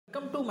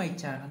Welcome to my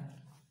channel.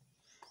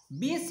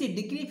 B.Sc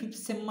degree 5th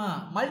sem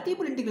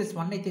multiple integrals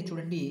 1 అయితే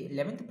చూడండి.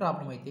 11th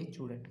problem అయితే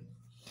చూడండి.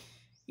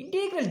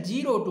 Integral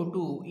 0 to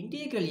 2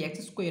 integral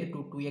x²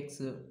 to 2x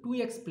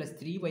 2x plus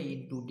 3y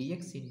into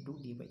dx into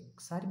dy.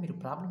 ఒకసారి మీరు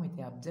problem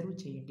అయితే observe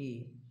చేయండి.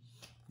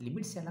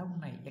 Limits ఎలా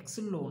ఉన్నాయి?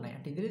 ఎక్స్లో ఉన్నాయి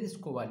అంటే ఇదే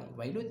తీసుకోవాలి,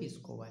 వైలో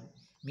తీసుకోవాలి,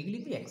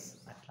 మిగిలింది ఎక్స్.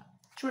 అట్లా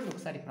చూడండి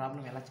ఒకసారి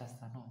ప్రాబ్లం ఎలా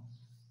చేస్తాను.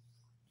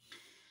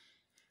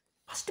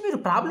 ఫస్ట్ మీరు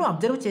ప్రాబ్లం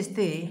అబ్జర్వ్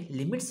చేస్తే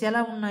లిమిట్స్ ఎలా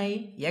ఉన్నాయి?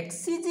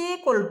 X is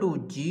equal to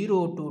 0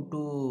 to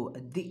 2,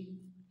 అది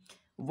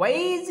why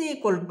is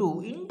equal to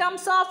in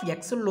terms of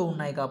ఎక్స్లో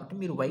ఉన్నాయి కాబట్టి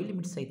మీరు వై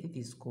లిమిట్స్ అయితే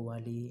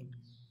తీసుకోవాలి.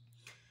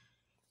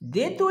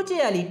 దేంతో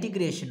చేయాలి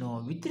ఇంటిగ్రేషను?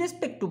 విత్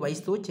రెస్పెక్ట్ టు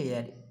వైస్తో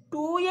చేయాలి.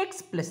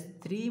 2x plus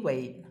 3y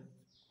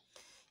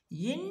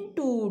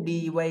into dy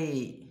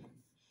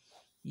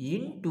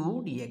into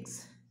dx.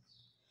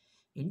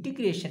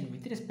 Integration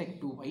with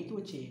respect to వైతో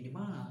చేయండి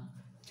మా.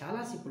 చాలా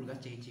సింపుల్గా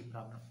చేయొచ్చు ఈ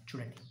ప్రాబ్లం.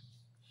 చూడండి,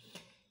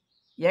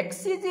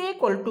 X is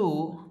equal to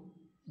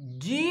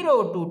 0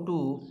 to 2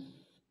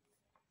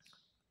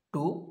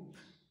 2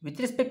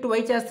 with respect to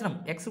why చేస్తున్నాం.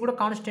 ఎక్స్ కూడా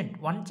కాన్స్టెంట్,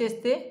 1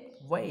 చేస్తే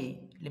వై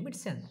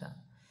లిమిట్స్ ఎంత?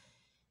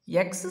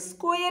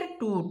 x²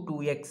 to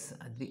 2x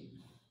అది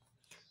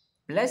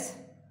ప్లస్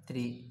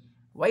 3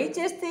 వై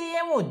చేస్తే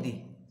ఏమవుద్ది?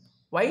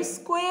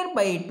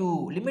 y²/2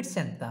 లిమిట్స్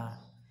ఎంత?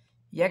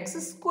 x²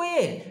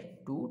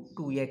 to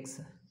 2x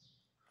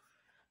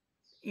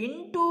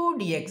into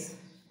dx.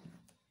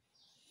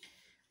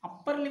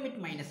 Upper limit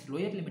minus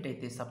lower limit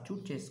అయితే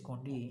సబ్స్టిట్యూట్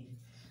చేసుకోండి.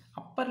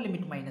 Upper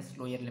limit minus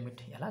lower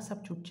limit ఎలా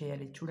సబ్స్టిట్యూట్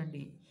చేయాలి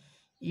చూడండి.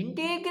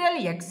 Integral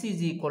x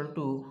is equal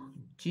to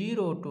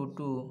 0 to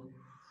 2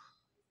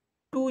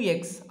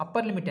 2x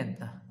upper limit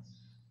ఎంత?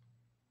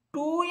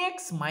 2x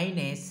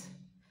మైనస్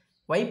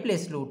y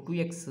ప్లేస్లో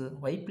 2x,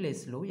 y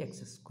ప్లేస్లో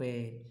x²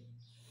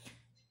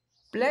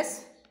 plus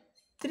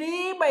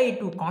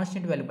 3/2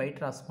 constant value బయట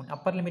రాసుకోండి.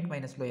 Upper limit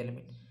minus lower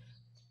limit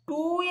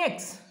 2x,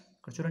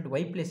 ఇక్కడ చూడండి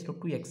y ప్లేస్లో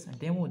 2x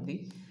అంటే ఏమవుద్ది?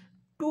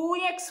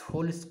 2x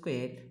హోల్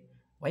స్క్వేర్,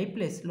 y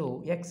ప్లేస్లో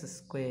x²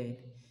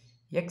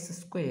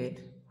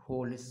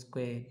 whole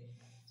square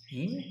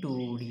into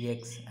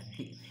dx.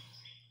 అది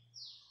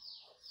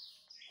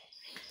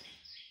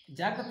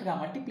జాగ్రత్తగా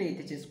మల్టిప్లై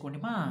అయితే చేసుకోండి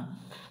మా.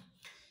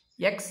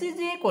 x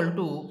is equal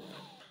to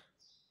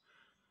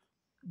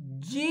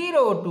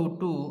 0 to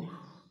 2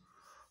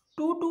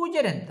 2 2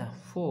 జర్ ఎంత?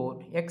 4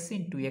 x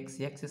into x²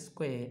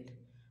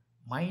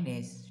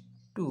 minus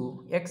 2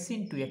 x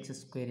into x²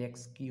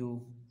 x³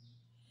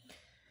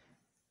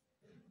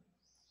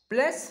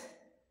 plus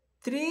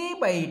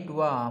 3/2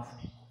 of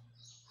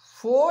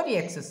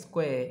 4x²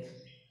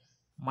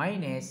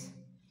 minus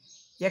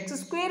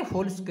x²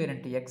 whole square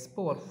అంటే x⁴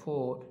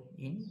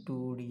 ఇంటూ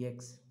dx.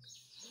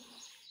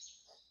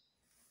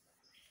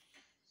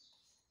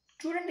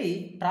 చూడండి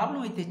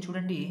problem అయితే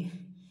చూడండి.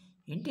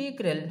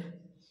 Integral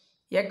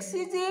x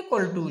is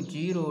equal to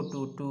 0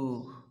 to 2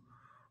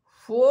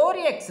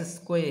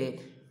 4x²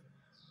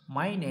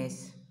 minus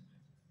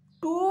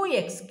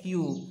 2x³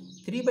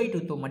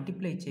 3/2తో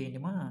multiply చేయండి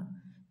మా.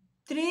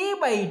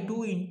 3/2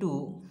 into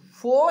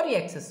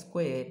 4x²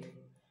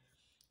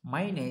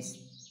 minus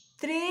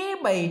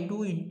 3/2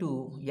 into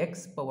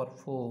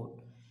x⁴.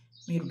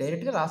 మీరు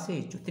డైరెక్ట్గా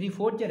రాసేయచ్చు. 3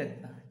 4 జర్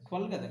ఎంత?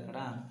 12 కదా అక్కడ.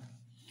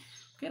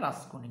 ఓకే,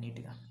 రాసుకోండి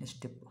నీట్గా. Next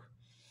step,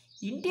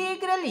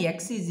 integral x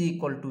is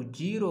equal to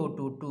 0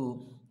 to 2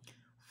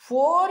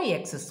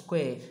 4x²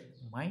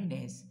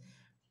 minus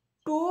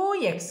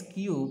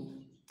 2x³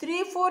 3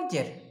 4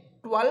 జర్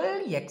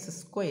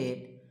 12x²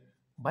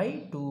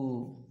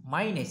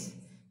 minus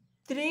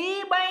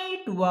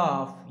 3/2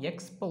 of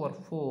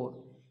x⁴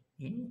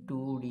 into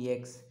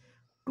dx.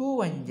 2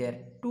 1 జర్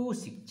 2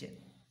 6 జర్.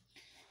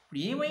 ఇప్పుడు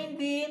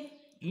ఏమైంది?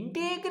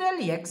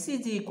 Integral x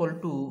is equal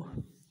to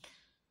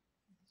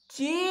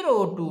 0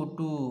 to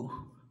 2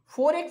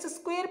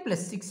 4x²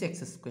 plus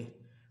 6x²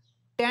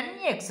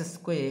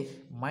 10x²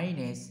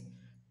 minus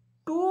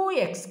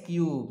 2x³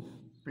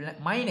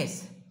 minus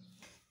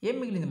ఏం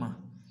మిగిలింది మా?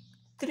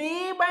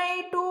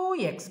 3/2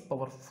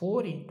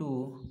 x⁴ into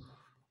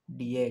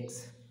dx.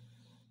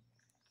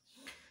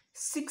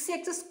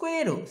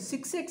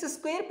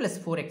 6x² plus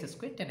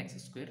 4x²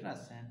 10x²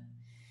 రాశాను.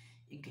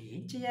 ఇంకా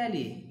ఏం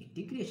చేయాలి?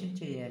 Integration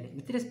చేయాలి.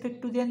 విత్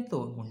రెస్పెక్ట్ టు ఎంతో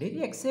ఉండేది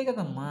ఎక్సే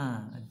కదమ్మా.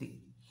 అది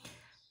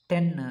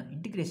 10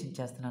 ఇంటిగ్రేషన్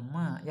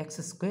చేస్తున్నానమ్మా.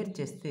 x²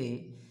 చేస్తే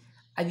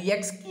అది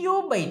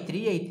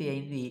x³/3 అయితే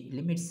అయింది.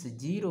 లిమిట్స్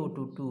 0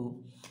 to 2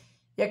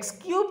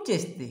 x³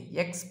 చేస్తే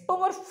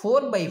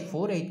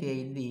x⁴/4 అయితే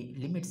అయింది.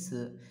 లిమిట్స్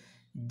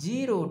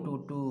 0 to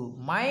 2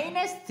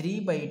 మైనస్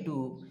 3/2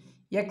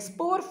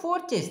 x⁴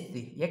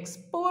 చేస్తే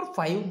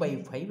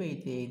x⁴5/5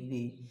 అయితే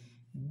అయింది.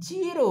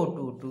 0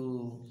 to 2.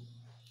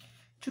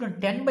 చూడండి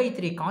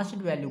 10/3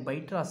 కాన్స్టెంట్ వాల్యూ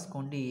బయట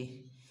రాసుకోండి.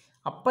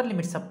 అప్పర్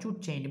లిమిట్ సబ్స్టిట్యూట్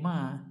చేయండి మా.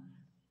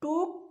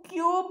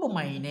 2³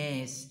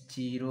 మైనస్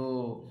 0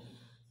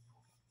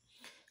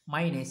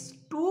 మైనస్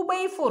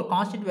 2/4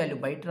 కాన్స్టెంట్ వాల్యూ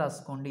బయట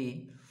రాసుకోండి.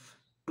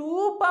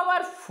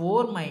 2⁴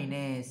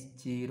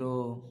 - 0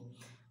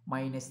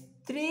 minus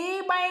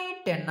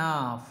 3/10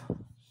 of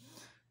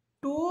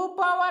 2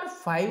 power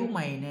 5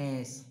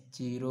 minus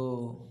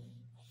 0.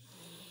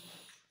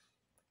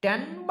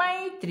 10 by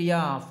 3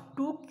 of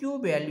 2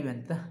 cube value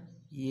ఎంత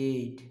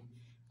 8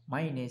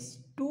 minus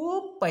 2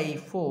 by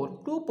 4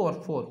 2 power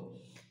 4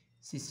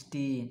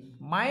 16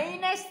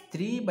 minus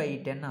 3 by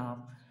 10 of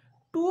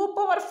 2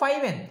 power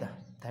 5 ఎంత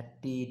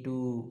 32.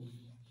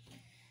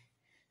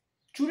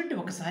 చూడండి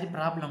ఒకసారి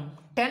ప్రాబ్లం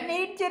 10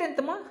 8 జర్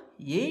ఎంతమా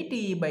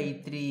 80 by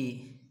 3.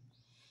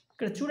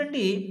 ఇక్కడ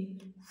చూడండి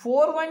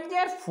 4 1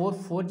 జర్ 4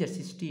 4 జర్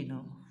 16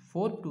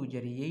 4 2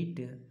 జర్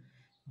 8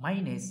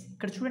 మైనస్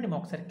ఇక్కడ చూడండి మా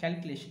ఒకసారి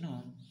క్యాలిక్యులేషను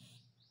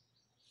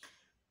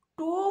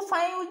 2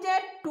 5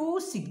 జర్ 2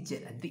 6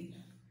 జర్ అది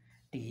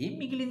అంటే ఏం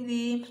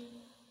మిగిలింది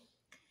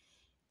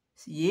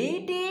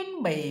 18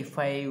 by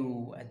 5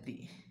 అది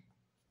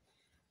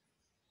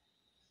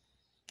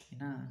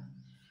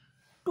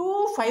 2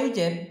 5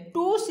 జర్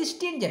 2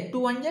 16 జర్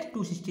 2 1 జర్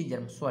 2 16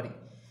 జర్ సారీ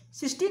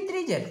 16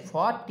 3 జర్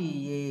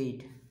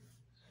 48.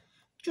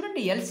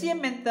 చూడండి ఎల్సిఎం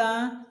ఎంత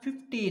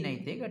 15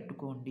 అయితే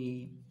కట్టుకోండి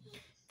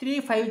 3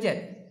 5 జర్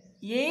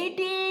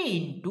 80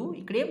 ఇంటూ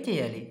ఇక్కడ ఏం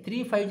చేయాలి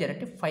 3 5 జర్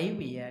అంటే 5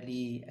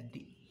 వేయాలి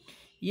అది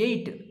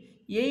 8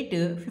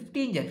 8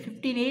 15 జర్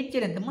 15 8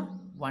 జర్ ఎంతమ్మా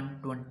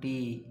 120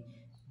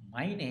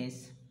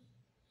 మైనస్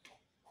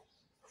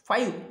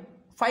 5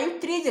 5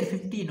 3 జర్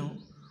 15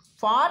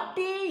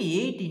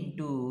 48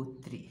 ఇంటూ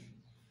 3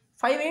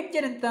 5 8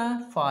 జర్ ఎంత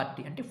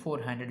 40 అంటే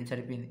 400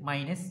 సరిపోయింది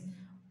మైనస్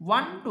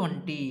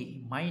 120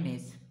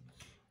 మైనస్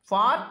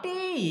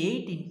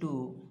 48 ఇంటూ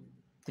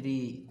 3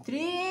 3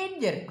 8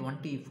 జర్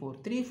 24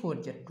 3 4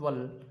 జర్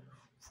 12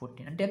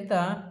 14 అంటే ఎంత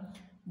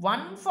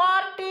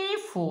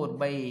 144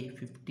 by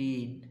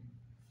 15.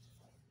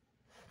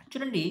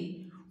 చూడండి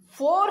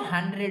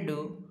 400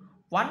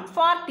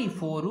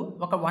 144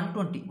 ఒక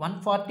 120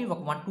 140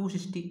 ఒక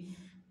 260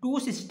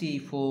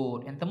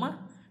 264 ఎంతమ్మా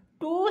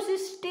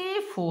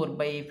 264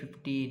 by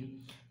 15.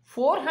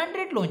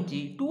 400లోంచి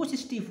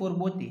 264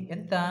 పోతే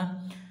ఎంత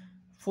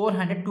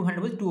 400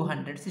 200 పోతే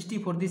 200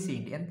 64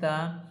 తీసేయండి ఎంత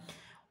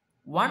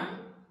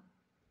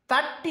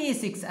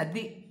 136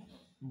 అది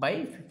by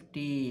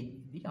 15.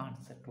 ఇది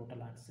ఆన్సర్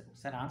టోటల్ ఆన్సర్.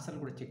 ఒకసారి ఆన్సర్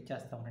కూడా చెక్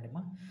చేస్తా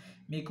ఉన్నాడమ్మా.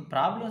 మీకు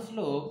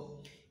ప్రాబ్లమ్స్లో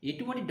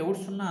ఎటువంటి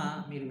డౌట్స్ ఉన్నా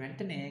మీరు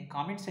వెంటనే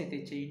కామెంట్స్ అయితే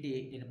చేయండి,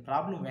 నేను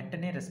ప్రాబ్లం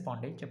వెంటనే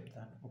రెస్పాండ్ అయ్యి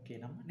చెప్తాను.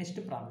 ఓకేనా? నెక్స్ట్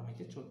ప్రాబ్లం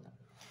అయితే చూద్దాం.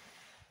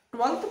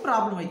 12th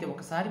ప్రాబ్లం అయితే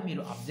ఒకసారి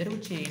మీరు అబ్జర్వ్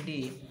చేయండి.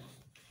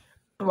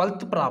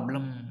 12th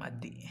ప్రాబ్లం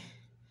అది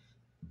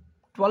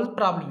 12th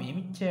ప్రాబ్లం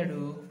ఏమి ఇచ్చాడు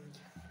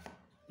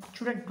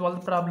చూడండి.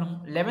 12th ప్రాబ్లం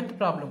 11th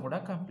ప్రాబ్లం కూడా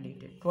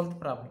completed. 12th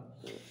problem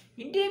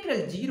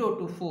integral 0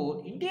 to 4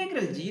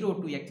 integral 0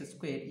 to x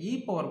square e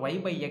power y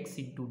by x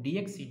into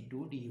dx into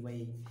dy.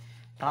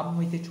 Problem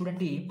అయితే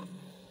చూడండి.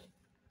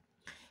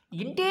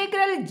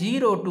 Integral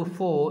 0 to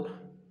 4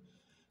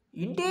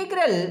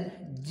 integral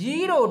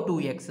 0 to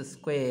x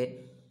square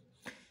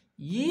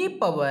e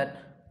power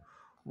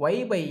y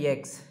by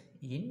x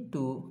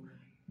into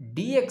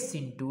dx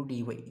into dy.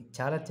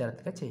 చాలా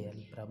జాగ్రత్తగా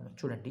చేయాలి problem.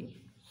 చూడండి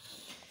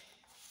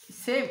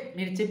same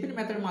నేను చెప్పిన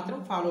method మాత్రం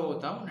follow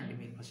అవుతా ఉండండి.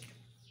 మీరు ఫస్ట్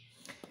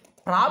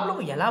ప్రాబ్లం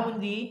ఎలా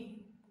ఉంది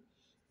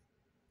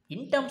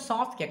ఇన్ టర్మ్స్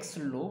ఆఫ్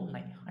ఎక్స్లో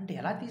ఉన్నాయి అంటే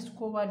ఎలా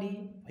తీసుకోవాలి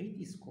y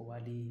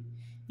తీసుకోవాలి,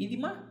 ఇది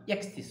మా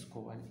x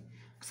తీసుకోవాలి.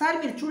 ఒకసారి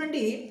మీరు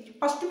చూడండి.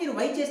 ఫస్ట్ మీరు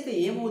y చేస్తే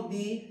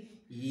ఏమవుద్ది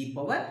e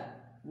power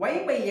y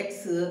by x.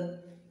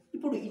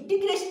 ఇప్పుడు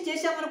ఇంటిగ్రేషన్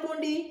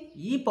చేసామనుకోండి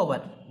e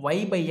power y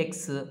by x.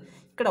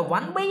 ఇక్కడ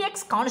 1/x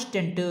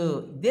కాన్స్టెంట్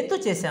దేంతో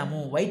చేసాము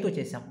yతో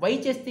చేసాము. y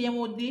చేస్తే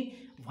ఏమవుద్ది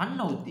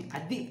 1 అవుద్ది.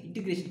 అది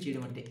ఇంటిగ్రేషన్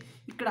చేయడం అంటే.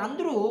 ఇక్కడ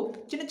అందరూ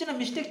చిన్న చిన్న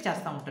మిస్టేక్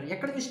చేస్తూ ఉంటారు.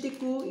 ఎక్కడ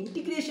మిస్టేక్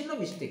ఇంటిగ్రేషన్లో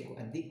మిస్టేక్.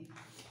 అది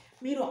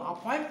మీరు ఆ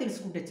పాయింట్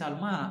తెలుసుకుంటే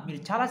చాలమా మీరు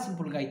చాలా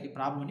సింపుల్గా అయితే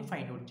ప్రాబ్లమ్ని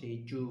ఫైండ్ అవుట్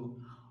చేయొచ్చు.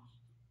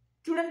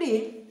 చూడండి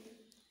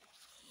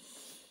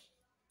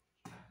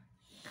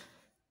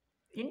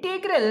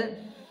integral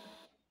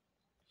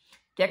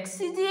x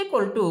is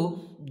equal to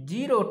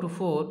 0 to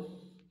 4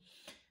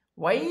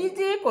 y is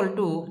equal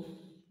to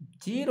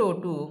 0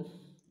 to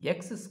x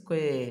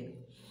square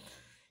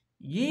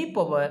e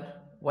power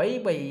y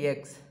by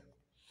x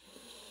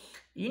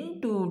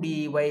into dy.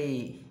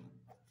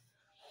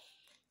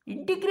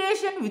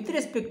 Integration with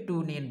respect to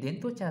నేను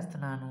దేంతో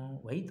చేస్తున్నాను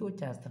yతో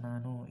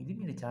చేస్తున్నాను. ఇది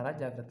మీరు చాలా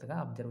జాగ్రత్తగా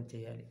అబ్జర్వ్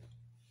చేయాలి.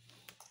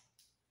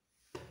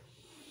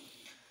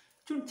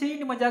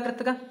 చేయండి మా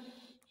జాగ్రత్తగా.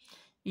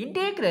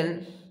 Integral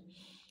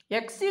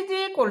x is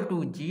equal to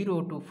 0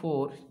 to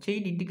 4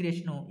 చేయండి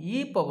integration e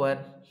power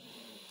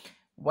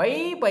y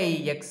by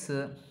x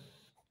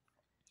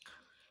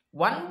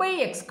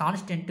 1/x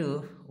constant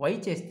y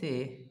చేస్తే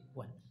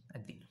 1.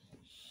 అది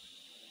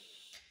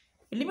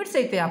లిమిట్స్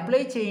అయితే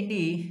అప్లై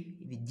చేయండి.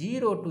 ఇది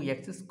 0 to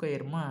x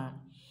స్క్వేర్ మా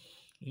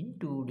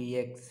ఇంటూ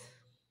dx.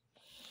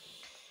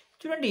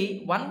 చూడండి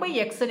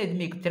 1/x అనేది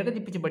మీకు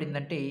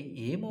తిరగదిప్పించబడిందంటే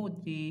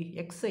ఏమవుద్ది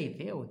x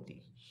అయితే అవుద్ది.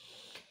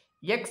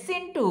 x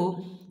ఇంటూ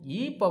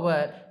ఈ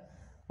power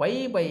y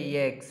by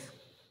x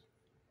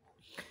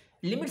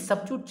limit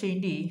substitute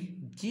చేయండి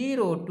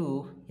 0 to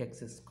x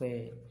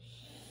స్క్వేర్.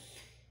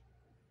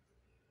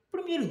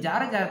 ఇప్పుడు మీరు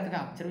జాగ్రత్తగా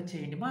అబ్జర్వ్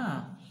చేయండి మా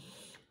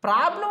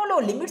ప్రాబ్లంలో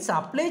లిమిట్స్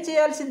అప్లై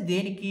చేయాల్సింది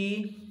దేనికి?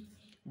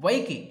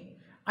 వైకి.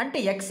 అంటే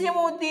ఎక్స్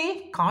ఏమవుద్ది?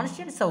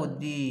 కాన్స్టెంట్స్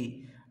అవుద్ది.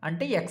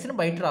 అంటే ఎక్స్ని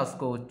బయట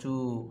రాసుకోవచ్చు.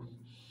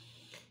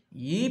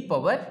 ఈ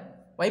పవర్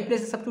వై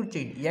ప్లేస్ సబ్స్టిట్యూట్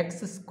చేయండి.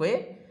 X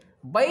square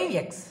by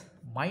X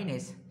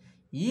minus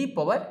ఈ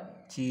power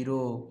 0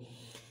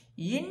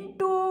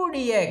 into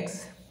dx.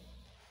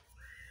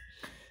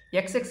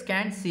 X X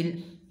cancel.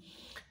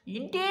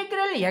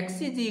 Integral X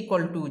is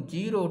equal to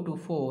 0 to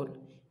 4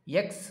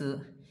 X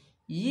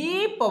ఈ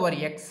పవర్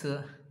ఎక్స్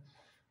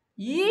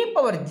ఈ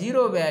పవర్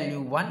 0 వాల్యూ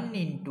 1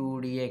 ఇంటూ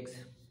డిఎక్స్.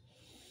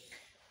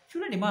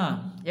 చూడండి మా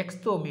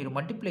ఎక్స్తో మీరు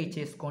మల్టిప్లై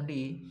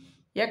చేసుకోండి.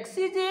 X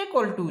is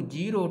equal to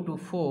 0 to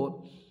 4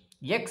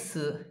 X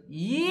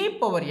ఈ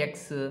power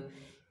X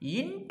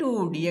into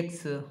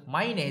dx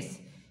minus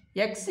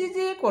X is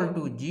equal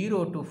to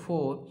 0 to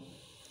 4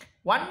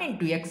 1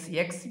 into X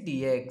X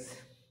dx.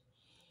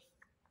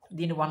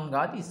 దీన్ని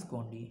 1గా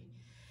తీసుకోండి.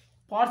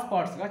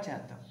 పార్ట్స్గా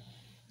చేద్దాం.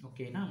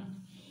 ఓకేనా?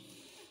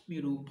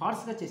 మీరు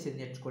పార్ట్స్గా చేసేది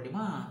నేర్చుకోండి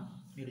మా.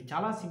 మీరు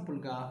చాలా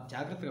సింపుల్గా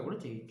జాగ్రత్తగా కూడా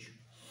చేయొచ్చు.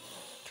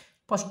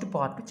 ఫస్ట్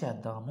పార్ట్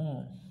చేద్దాము.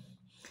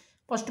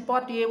 ఫస్ట్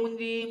పార్ట్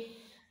ఏముంది?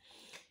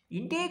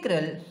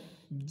 ఇంటిగ్రల్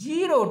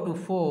 0 to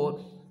 4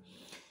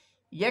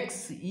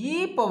 ఎక్స్ ఈ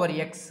పవర్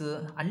ఎక్స్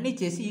అన్నీ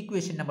చేసి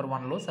ఈక్వేషన్ నెంబర్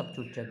 1లో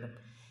సబ్స్టిట్యూట్ చేద్దాం.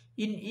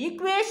 ఇన్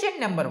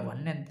ఈక్వేషన్ నెంబర్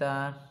 1 ఎంత?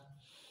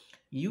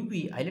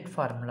 UV islet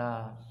formula.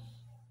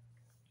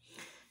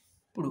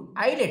 ఇప్పుడు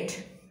ఐలెట్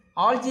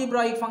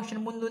ఆల్జీబ్రాయిక్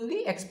ఫంక్షన్ ముందు ఉంది,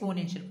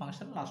 ఎక్స్పోనెన్షియల్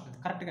ఫంక్షన్ లాస్ట్ ఉంది.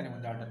 కరెక్ట్గానే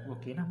ఉంది ఆర్డర్.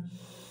 ఓకేనా?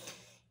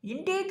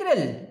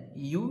 Integral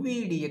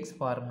యువిడిఎక్స్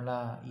formula.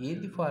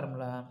 ఏది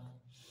formula?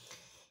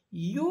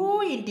 You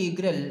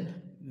integral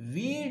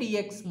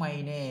విడిఎక్స్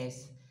minus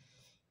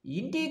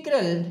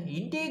integral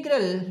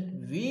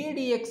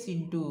విడిఎక్స్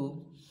into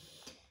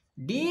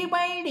D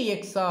by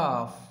dx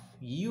of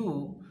you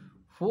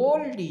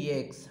whole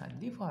dx.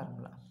 అది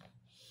ఫార్ములా.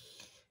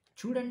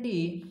 చూడండి,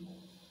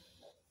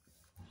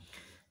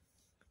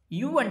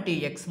 యు అంటే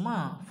ఎక్స్ మా.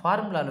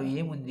 ఫార్ములాలో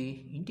ఏముంది?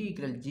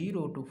 ఇంటిగ్రల్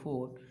 0 to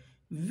 4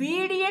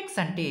 విడిఎక్స్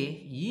అంటే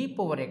ఈ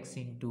power X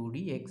into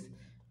dx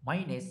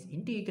minus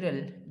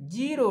integral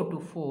 0 to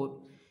 4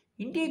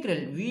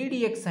 integral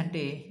విడిఎక్స్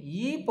అంటే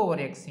ఈ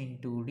power X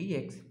into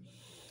dx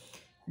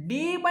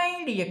D by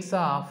dx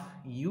of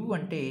you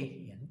అంటే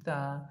ఎంత?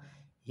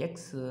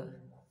 X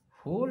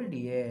whole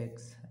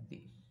dx. అది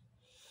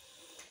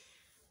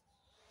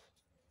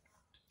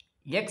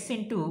ఎక్స్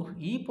ఇంటూ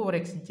ఈ పవర్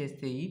ఎక్స్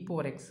చేస్తే ఈ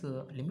పవర్ ఎక్స్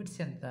లిమిట్స్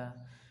ఎంత?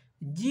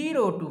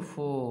 0 to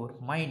 4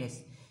 మైనస్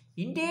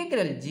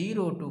ఇంటిగ్రల్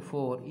 0 to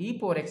 4 ఈ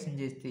పవర్ ఎక్స్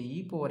చేస్తే ఈ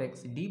power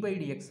X D by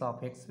dx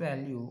of X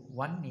value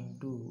 1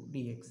 into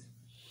dx.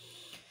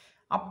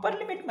 Upper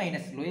limit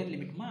minus lower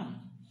limit మా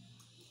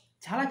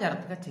చాలా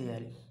జాగ్రత్తగా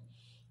చేయాలి.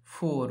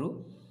 4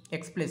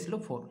 ఎక్స్ ప్లేస్లో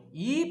 4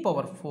 ఈ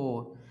పవర్ 4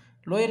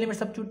 లోయర్ లిమిట్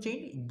సబ్స్టిట్యూట్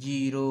చేయండి.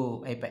 0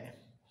 అయిపోయాయి.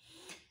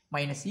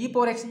 మైనస్ ఈ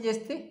పవర్ ఎక్స్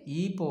చేస్తే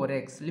ఈ పవర్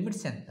ఎక్స్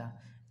లిమిట్స్ ఎంత?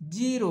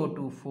 0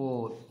 to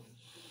 4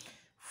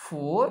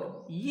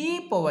 ఈ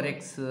power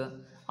X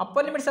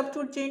upper limit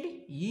substitute చేయండి.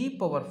 ఈ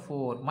పవర్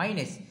 4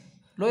 మైనస్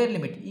లోయర్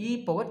లిమిట్ ఈ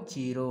పవర్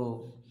 0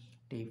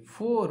 అంటే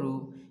 4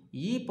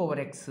 ఈ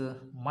పవర్ ఎక్స్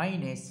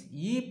మైనస్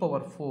ఈ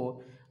power 4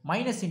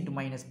 minus into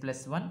minus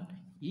plus 1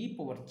 ఈ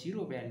పవర్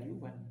 0 వాల్యూ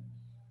 1.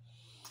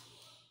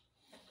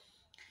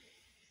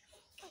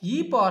 ఈ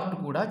పార్ట్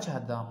కూడా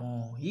చేద్దాము.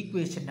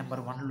 ఈక్వేషన్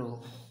నెంబర్ 1లో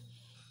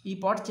ఈ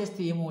పార్ట్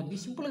చేస్తే ఏమవుద్ది?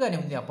 సింపుల్గానే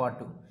ఉంది ఆ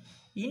part.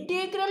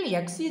 Integral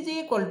X is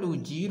equal to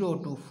 0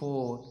 to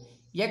 4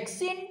 X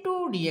into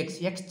dx.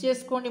 X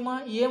చేసుకోండి మా.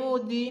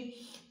 ఏమవుద్ది?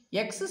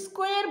 X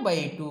square by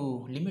 2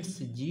 limits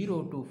 0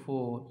 to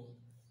 4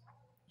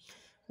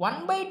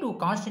 1/2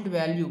 constant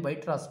value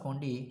బయట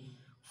రాసుకోండి.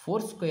 4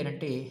 స్క్వేర్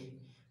అంటే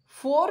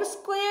 4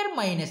 స్క్వేర్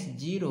మైనస్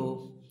 0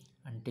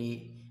 అంటే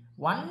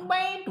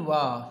 1/2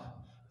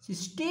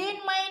 16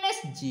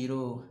 మైనస్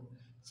 0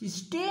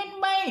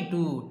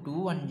 16/2 2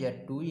 1 జర్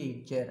 2 8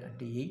 జర్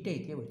అంటే 8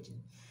 అయితే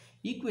వచ్చింది.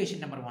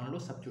 ఈక్వేషన్ నెంబర్ 1లో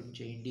సబ్స్టిట్యూట్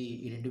చేయండి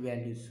ఈ రెండు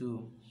వాల్యూస్.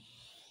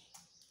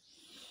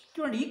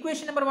 చూడండి,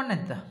 ఈక్వేషన్ నెంబర్ 1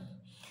 ఎంత?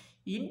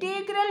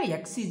 Integral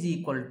X is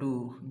equal to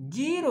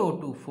 0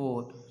 to 4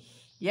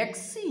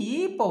 X ఈ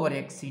power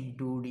X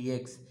into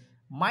dx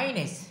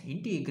minus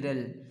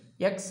integral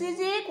X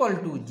is equal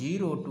to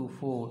 0 to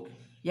 4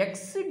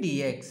 X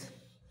dx.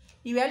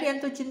 ఈ వాల్యూ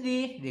ఎంత వచ్చింది?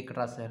 ఇది ఇక్కడ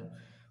రాశారు.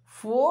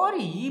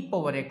 4 ఈ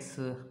పవర్ ఎక్స్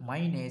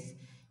మైనస్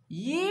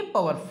ఈ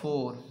పవర్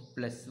 4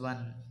 ప్లస్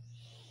 1.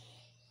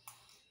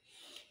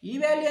 ఈ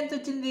వాల్యూ ఎంత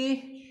వచ్చింది?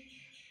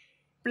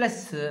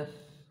 ప్లస్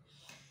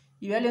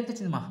ఈ వాల్యూ ఎంత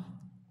వచ్చింది మా?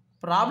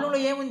 ప్రాబ్లంలో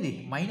ఏముంది?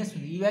 మైనస్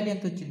ఉంది. ఈ వాల్యూ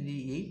ఎంత వచ్చింది?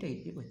 8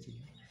 అయితే వచ్చింది.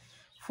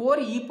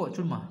 4 ఈ పవర్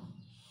చూడమా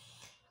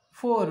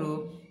 4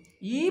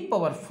 ఈ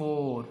పవర్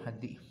 4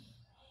 అది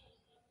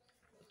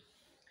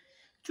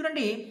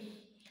చూడండి.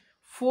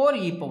 4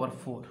 ఈ పవర్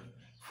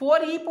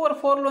 4 ఈ పవర్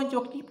 4లోంచి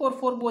 1 ఈ పవర్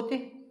 4 పోతే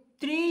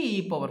 3 ఈ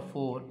పవర్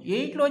 4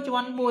 8లోంచి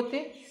 1 పోతే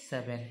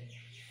 7.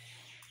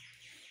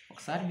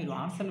 ఒకసారి మీరు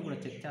ఆన్సర్లు కూడా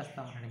చెక్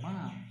చేస్తామనండి మా.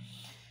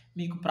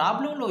 మీకు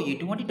ప్రాబ్లంలో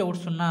ఎటువంటి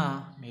డౌట్స్ ఉన్నా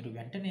మీరు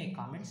వెంటనే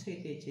కామెంట్స్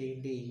అయితే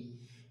చేయండి.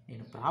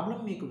 నేను ప్రాబ్లం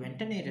మీకు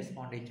వెంటనే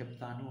రెస్పాండ్ అయ్యి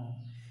చెప్తాను.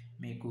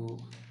 మీకు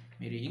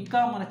మీరు ఇంకా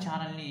మన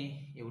ఛానల్ని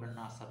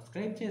ఎవరన్నా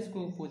సబ్స్క్రైబ్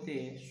చేసుకోకపోతే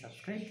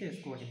సబ్స్క్రైబ్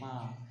చేసుకోండి మా.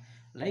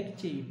 లైక్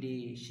చేయండి,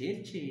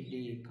 షేర్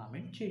చేయండి,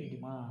 కామెంట్ చేయండి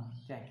మా.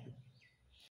 Thank you.